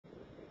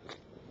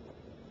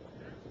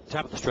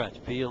Top of the stretch,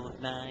 field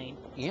 9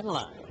 in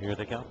line. Here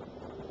they come.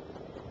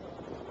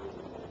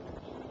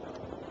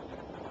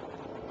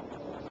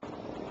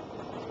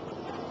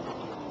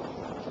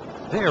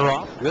 They're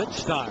off. Good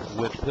start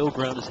with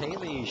Pilgrims.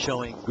 Haley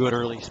showing good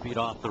early speed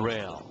off the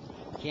rail.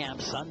 Cam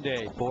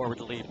Sunday forward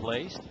to lead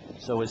place.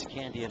 So is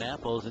Candy and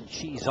Apples, and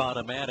she's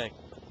automatic.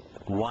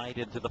 Wide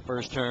into the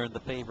first turn, the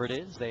favorite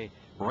is. They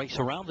race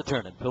around the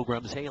turn, and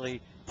Pilgrims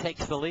Haley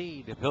takes the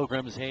lead.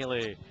 Pilgrims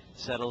Haley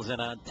settles in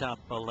on top,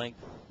 a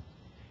length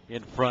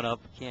in front of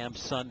Cam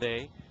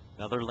Sunday.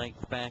 Another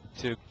length back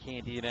to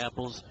Candy and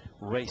Apples,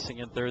 racing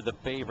in third, the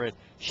favorite.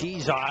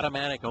 She's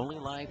automatic, only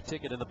live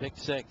ticket in the pick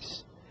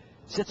 6.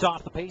 Sits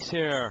off the pace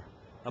here,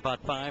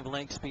 about 5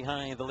 lengths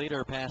behind the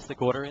leader, past the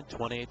quarter in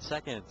 28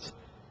 seconds.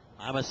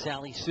 I'm a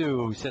Sally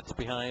Sue sits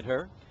behind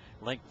her.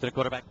 Length and a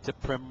quarter back to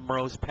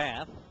Primrose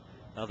Path.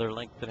 Another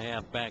length and a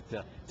half back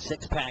to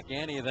Six Pack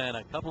Annie. Then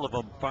a couple of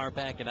them far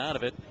back and out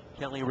of it.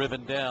 Kelly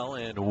Rivendell,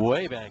 and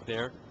way back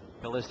there,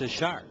 Callista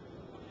Sharp.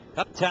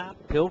 Up top,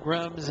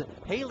 Pilgrims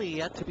Haley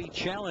yet to be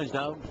challenged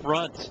out in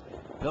front.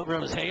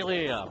 Pilgrims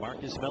Haley,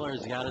 Marcus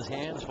Miller's got his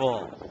hands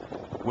full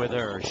with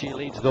her. She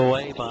leads the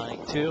way by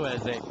 2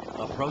 as they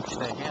approach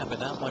the half, and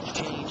not much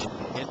change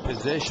in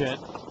position.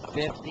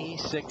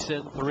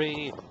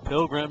 56-3.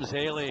 Pilgrims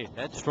Haley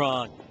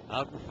headstrong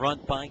out in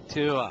front by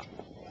 2.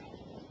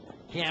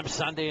 Cam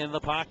Sunday in the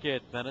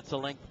pocket. Then it's a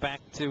length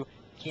back to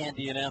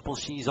Candy and Apple.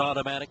 She's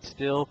automatic,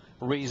 still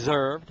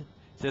reserved.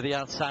 To the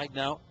outside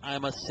now,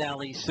 I'm a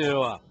Sally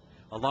Sue.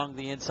 Along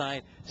the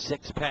inside,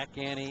 Six Pack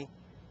Annie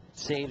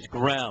saves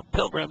ground.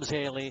 Pilgrims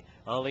Haley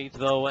leads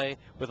the way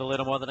with a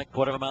little more than a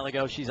quarter of a mile to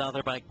go. She's out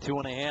there by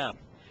 2.5.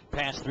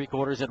 Past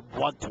 3/4 at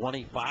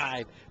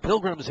 1:25.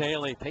 Pilgrims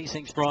Haley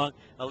pacing strong,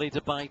 leads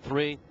it by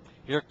 3.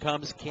 Here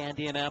comes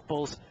Candy and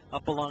Apples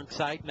up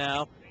alongside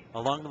now.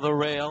 Along the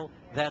rail,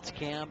 that's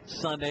Cam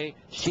Sunday.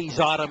 She's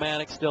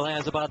automatic, still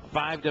has about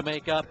 5 to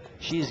make up.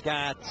 She's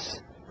got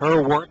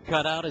her work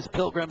cut out as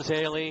Pilgrims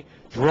Haley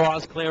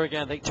draws clear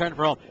again. They turn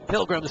for home.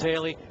 Pilgrims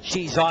Haley,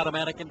 she's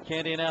automatic, and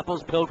Candy and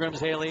Apples. Pilgrims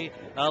Haley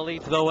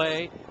leads the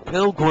way.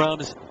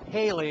 Pilgrims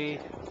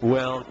Haley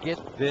will get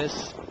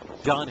this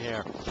done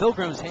here.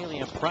 Pilgrims Haley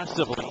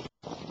impressively.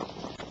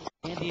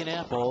 Candy and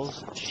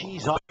Apples,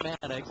 she's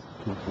automatic.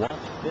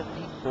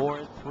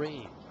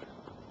 154-3.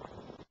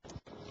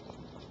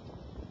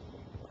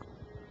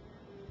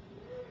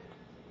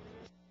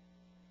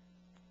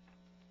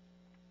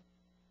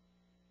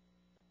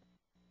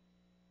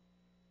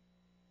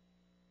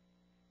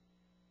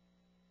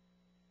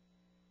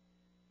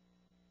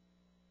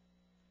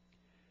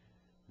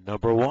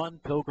 Number 1,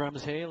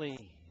 Pilgrims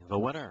Haley, the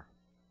winner.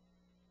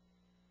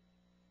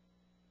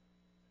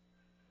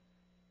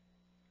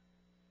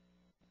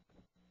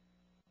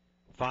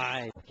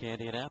 5,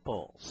 Candy and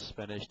Apples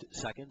finished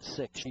second.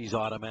 6, she's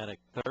automatic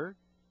third.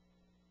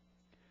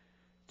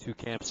 2,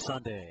 Camp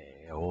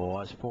Sunday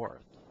was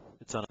fourth.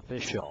 It's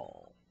unofficial.